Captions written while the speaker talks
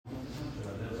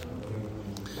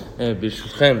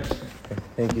ברשותכם,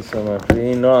 thank you so much.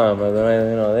 ויהי נועם, אדוני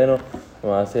אלוהינו עלינו,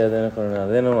 ומעשי ידינו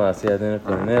כהוננו, מעשי ידינו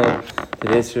כהוננו.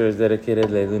 Today's shir is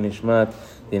dedicated לעילוי נשמת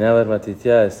דינה בת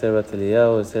מתתיה, אסתר בת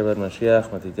אליהו, אסתר בת משיח,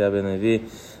 מתתיה בן לוי,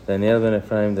 דניאל בן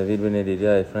אפרים, דוד בן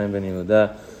ידידיה, אפרים בן יהודה,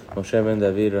 משה בן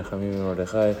דוד, רחמים בן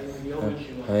מרדכי,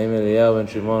 חיים אליהו בן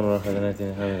שמעון, ורח אדוני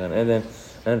תניחם בגן עדן,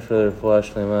 and for the רפואה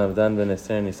שלמה, אבדן בן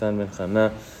אסתר, ניסן בן חנה,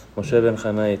 משה בן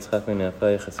חנה, יצחק בן יפה,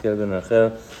 יחזקאל בן רחל,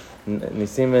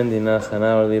 ניסים בן דינה,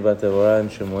 חנה אורלי בת אבורה,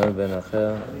 שמואל בן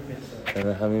רחל, and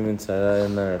רחמים בן שרה,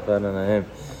 and רפא להם.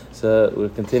 So we're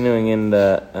continuing in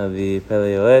the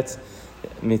Pele Yoetz,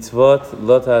 mitzvot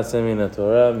lo ta'aseh min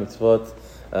Torah, mitzvot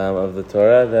of the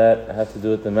Torah that have to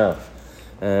do with the mouth.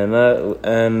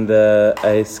 And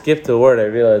I skipped a word I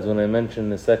realized when I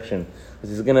mentioned this section.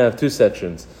 This is going to have two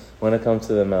sections when it comes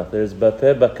to the mouth. There's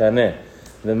bapeh bakaneh,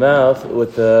 the mouth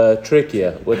with the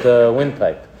trachea, with the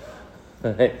windpipe.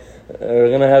 We're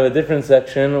going to have a different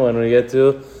section when we get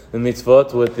to the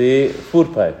mitzvot with the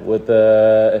food pipe, with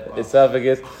the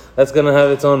esophagus. That's going to have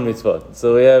its own mitzvot.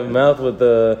 So we have mouth with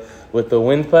the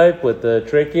windpipe, with the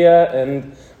trachea,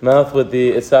 and mouth with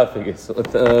the esophagus,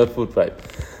 with the food pipe.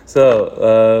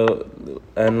 So,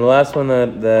 and the last one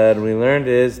that we learned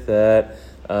is that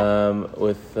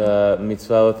with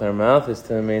mitzvah with our mouth is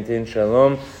to maintain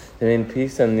shalom, to maintain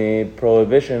peace, and the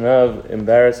prohibition of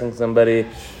embarrassing somebody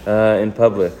in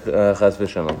public. Chas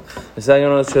v'shalom. The second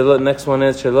one, next one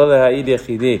is shelo leha'id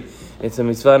yachidi. It's a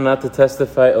mitzvah not to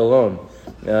testify alone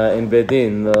in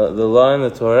bedin. The law in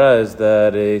the Torah is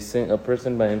that a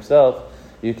person by himself,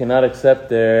 you cannot accept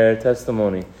their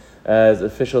testimony as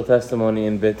official testimony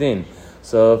in bedin.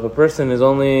 So if a person is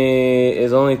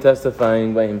only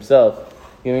testifying by himself,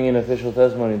 giving an official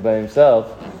testimony by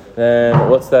himself, then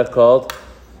what's that called?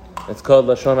 It's called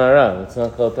lashon hara. It's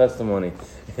not called testimony.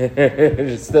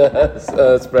 Just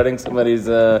spreading somebody's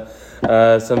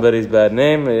bad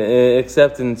name,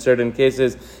 except in certain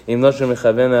cases, unless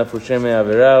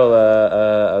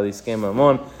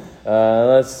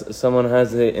someone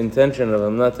has the intention of,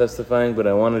 I'm not testifying, but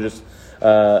I want to just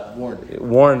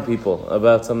warn people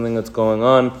about something that's going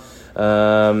on.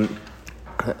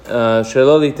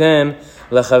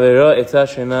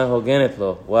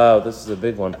 Wow, this is a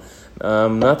big one.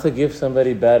 Not to give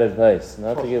somebody bad advice,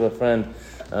 not to give a friend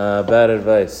bad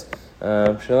advice.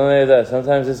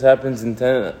 Sometimes this happens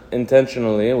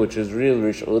intentionally, which is real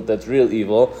rishut, that's real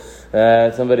evil.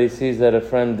 Somebody sees that a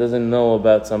friend doesn't know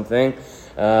about something,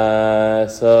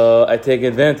 so I take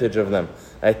advantage of them.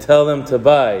 I tell them to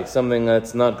buy something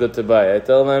that's not good to buy. I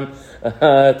tell them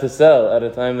to sell at a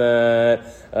time that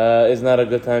is not a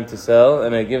good time to sell,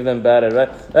 and I give them bad advice.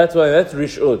 That's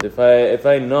rishut. If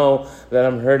I know that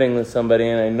I'm hurting somebody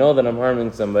and I know that I'm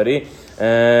harming somebody,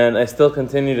 and I still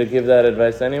continue to give that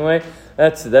advice anyway,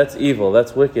 that's evil.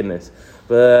 That's wickedness.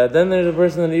 But then there's a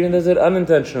person that even does it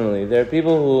unintentionally. There are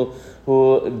people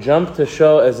who jump to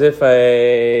show as if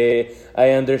I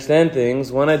understand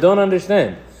things when I don't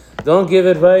understand. Don't give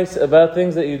advice about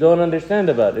things that you don't understand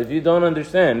about. If you don't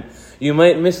understand, you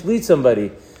might mislead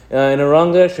somebody in a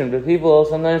wrong direction. But people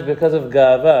sometimes, because of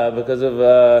gava, because of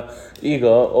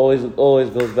ego,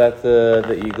 always goes back to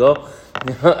the ego.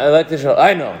 I like to show.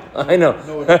 I know. I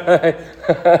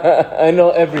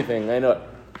know everything. I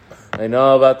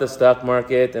know about the stock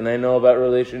market, and I know about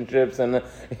relationships, and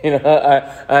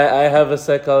I have a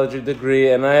psychology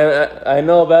degree, and I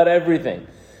know about everything.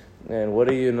 And what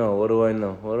do you know? What do I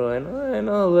know? I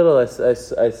know a little. I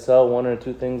saw one or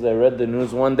two things. I read the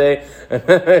news one day, and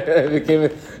I became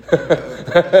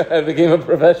a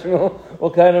professional.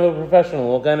 What kind of a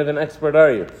professional? What kind of an expert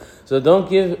are you? So don't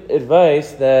give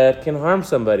advice that can harm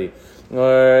somebody.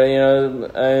 Or,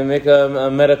 I make a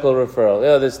medical referral.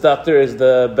 This doctor is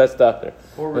the best doctor.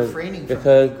 Or refraining from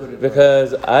good advice.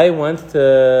 Because I went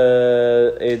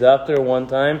to a doctor one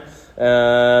time,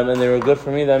 and they were good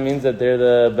for me. That means that they're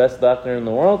the best doctor in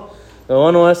the world. The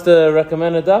one who has to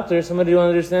recommend a doctor is somebody who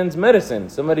understands medicine,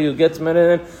 somebody who gets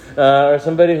medicine, or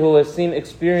somebody who has seen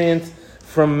experience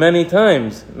from many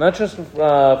times, not just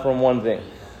from one thing.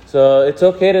 So it's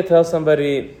okay to tell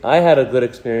somebody, I had a good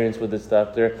experience with this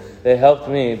doctor. They helped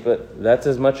me, but that's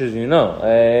as much as you know.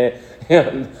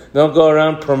 Don't go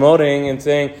around promoting and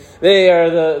saying they are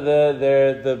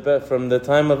they're the best from the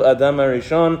time of Adam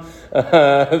Arishon.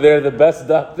 They're the best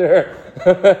doctor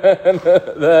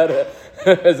that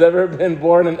has ever been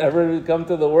born and ever come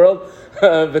to the world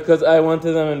because I went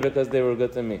to them and because they were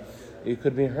good to me. You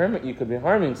could be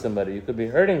harming somebody. You could be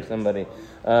hurting somebody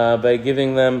by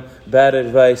giving them bad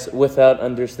advice without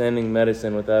understanding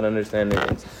medicine, without understanding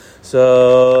things.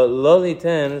 So loli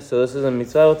ten. So this is a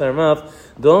mitzvah with our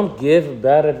mouth. Don't give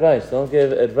bad advice. Don't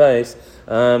give advice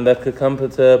that could come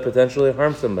to potentially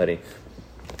harm somebody.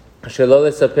 Shelo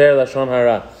lesaper lashon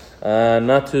hara.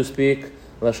 Not to speak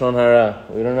lashon hara.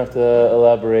 We don't have to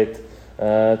elaborate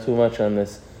too much on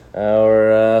this.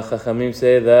 Our Chachamim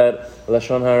say that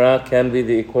lashon hara can be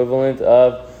the equivalent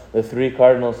of the 3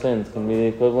 cardinal sins. Can be the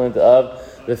equivalent of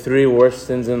the 3 worst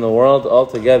sins in the world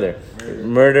altogether: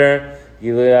 murder,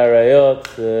 gilui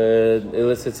arayot,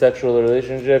 illicit sexual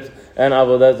relationships, and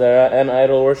avodah zarah, and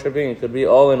idol worshiping. It could be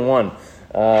all in one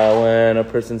when a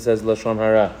person says lashon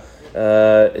hara.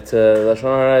 Lashon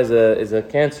hara is a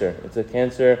cancer. It's a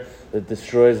cancer that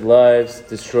destroys lives,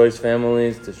 destroys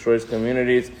families, destroys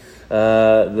communities.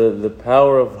 The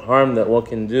power of harm that one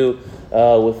can do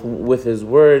with his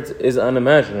words is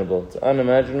unimaginable. It's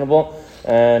unimaginable,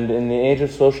 and in the age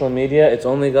of social media, it's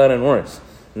only gotten worse.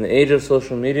 In the age of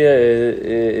social media,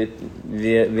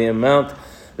 the amount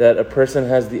that a person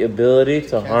has the ability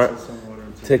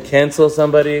to cancel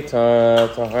somebody,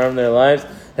 to harm their lives,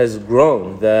 has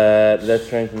grown. That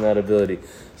strength and that ability.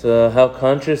 So, how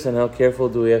conscious and how careful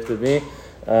do we have to be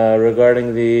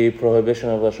regarding the prohibition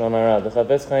of lashon hara? The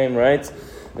Chafetz Chaim writes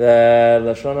that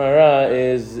lashon hara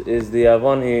is the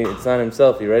avon. It's not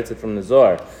himself. He writes it from the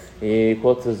Zohar. He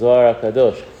quotes the Zohar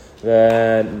HaKadosh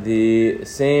that the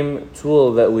same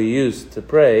tool that we use to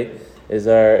pray is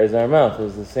our mouth.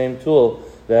 Is the same tool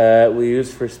that we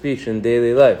use for speech in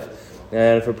daily life.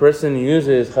 And if a person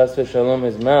uses chas v'shalom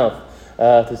his mouth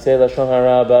to say lashon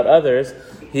hara about others,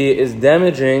 he is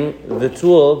damaging the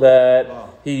tool that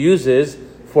he uses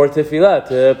for tefillah,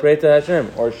 to pray to Hashem,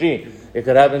 or she. It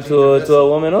could happen to a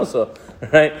woman also,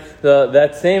 right? So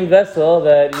that same vessel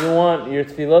that you want your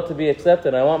tefillah to be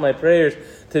accepted, I want my prayers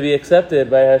to be accepted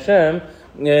by Hashem,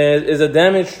 is a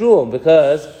damaged tool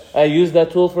because I use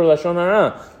that tool for lashon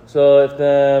hara. So if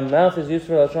the mouth is used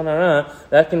for lashon hara,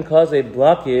 that can cause a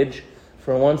blockage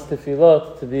for one's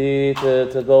tefillot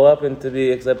to go up and to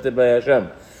be accepted by Hashem.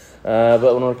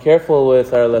 But when we're careful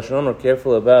with our lashon, we're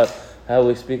careful about how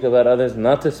we speak about others,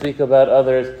 not to speak about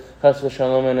others, chas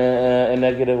v'shalom, in a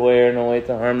negative way or in a way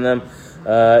to harm them.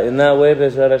 In that way,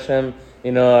 Bezrat Hashem,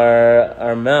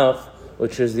 our mouth,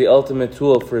 which is the ultimate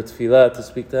tool for tefillah, to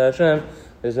speak to Hashem,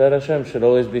 Bezrat Hashem, should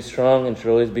always be strong and should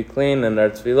always be clean, and our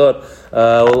tefillot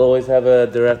will always have a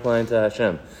direct line to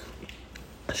Hashem.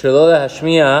 Shelo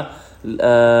lehashmiya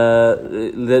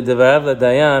לדבריו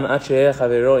לדיין עד שיהיה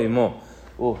חברו עמו.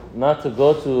 Not to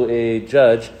go to a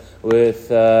judge with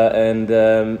and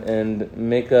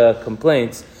make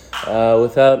complaints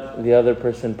without the other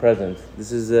person present.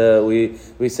 This is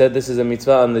we said this is a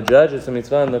mitzvah on the judge. It's a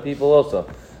mitzvah on the people also.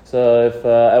 So if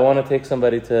I want to take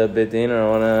somebody to Beit Din, or I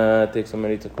want to take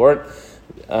somebody to court,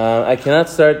 I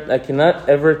cannot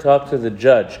ever talk to the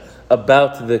judge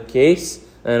about the case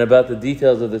and about the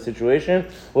details of the situation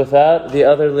without the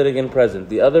other litigant present.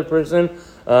 The other person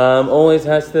always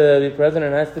has to be present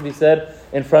and has to be said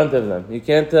in front of them. You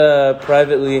can't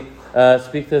privately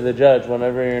speak to the judge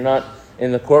whenever you're not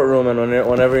in the courtroom and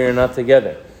whenever you're not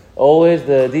together. Always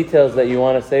the details that you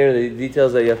want to say or the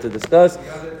details that you have to discuss,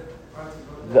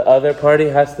 the other party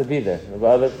has to be there.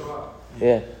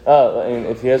 Yeah.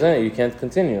 If he hasn't, you can't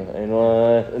continue. And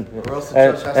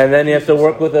then you have to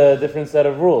work with a different set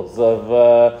of rules of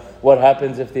what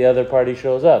happens if the other party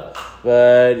shows up.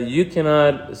 But you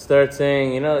cannot start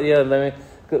saying, let me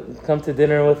come to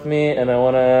dinner with me, and I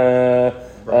want to,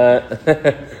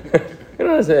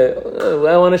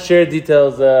 I want to share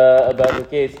details about the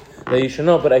case that you should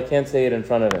know, but I can't say it in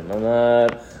front of him.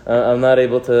 I'm not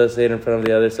able to say it in front of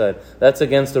the other side. That's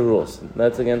against the rules.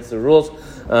 That's against the rules,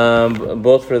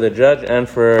 both for the judge and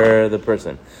for the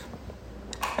person.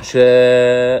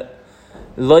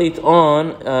 Lo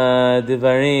yit'on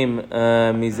devarim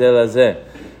mizeh lazeh.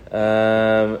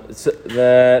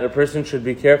 That a person should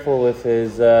be careful with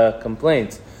his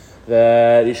complaints.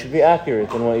 That you should be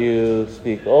accurate in what you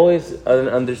speak. Always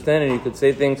understand, and you could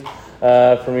say things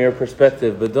from your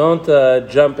perspective, but don't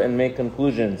jump and make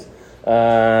conclusions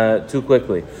too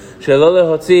quickly. Shelo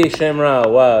lehotzi shem ra.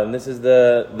 Wow, and this is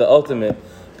the ultimate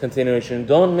continuation.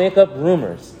 Don't make up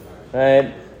rumors.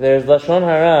 Right? There's lashon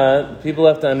hara. People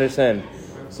have to understand.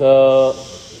 So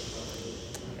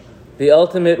the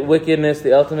ultimate wickedness,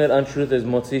 the ultimate untruth is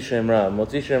motzi shem ra.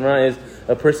 Motzi shem ra is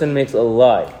a person makes a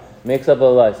lie, makes up a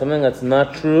lie, something that's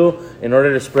not true in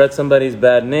order to spread somebody's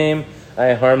bad name.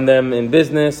 I harm them in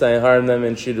business. I harm them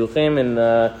in shidduchim,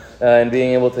 in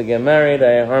being able to get married.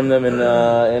 I harm them in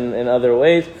other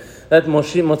ways. That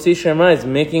motzi shem ra is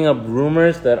making up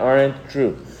rumors that aren't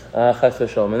true. Chas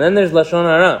v'sholom. And then there's lashon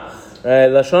hara. Right?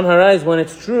 Lashon hara is when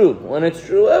it's true. When it's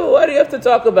true, why do you have to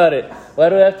talk about it? Why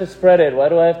do I have to spread it? Why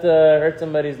do I have to hurt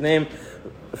somebody's name?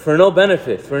 For no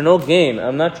benefit, for no gain.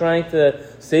 I'm not trying to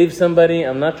save somebody.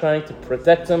 I'm not trying to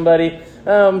protect somebody.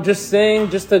 I'm just saying,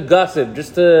 just to gossip,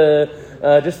 just to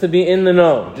be in the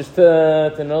know, just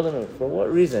to know the news. For what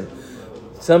reason?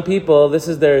 Some people, this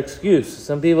is their excuse.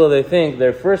 Some people, they think,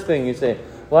 their first thing you say,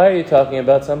 why are you talking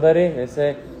about somebody? They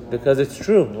say, because it's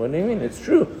true. What do you mean? It's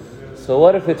true. So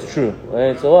what if it's true?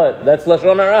 Right? So what? That's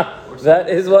Lashon Hara. That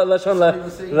is what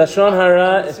Lashon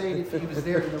Hara. I'm saying if he was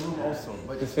there in the room also,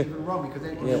 but it's even wrong because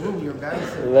then in the room you're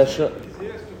embarrassing. Lashon.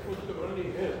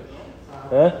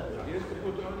 Huh?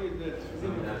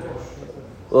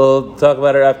 We'll talk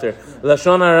about it after.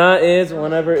 Lashon Hara is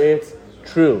whenever it's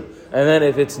true. And then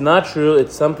if it's not true,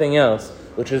 it's something else,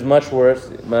 which is much worse,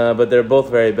 but they're both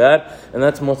very bad. And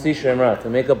that's Motzi Shemra, to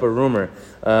make up a rumor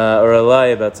or a lie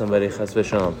about somebody, chas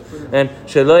v'shalom. And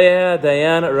Shelo yeh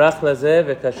dayan rach lazeh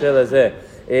v'kasher lazeh.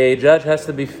 A judge has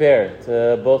to be fair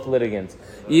to both litigants.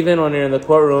 Even when you're in the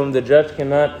courtroom, the judge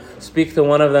cannot speak to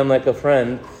one of them like a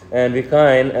friend and be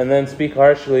kind, and then speak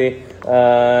harshly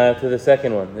to the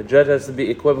second one. The judge has to be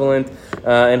equivalent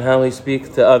in how he speaks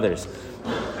to others.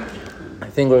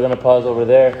 I think we're going to pause over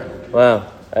there. Wow,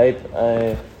 we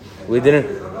didn't.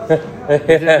 We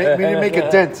didn't make a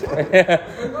dent.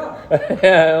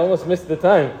 Yeah, I almost missed the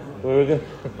time. We were going.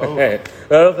 Okay.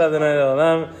 Baruch Adonai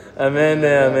Olam. Amen.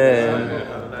 Amen.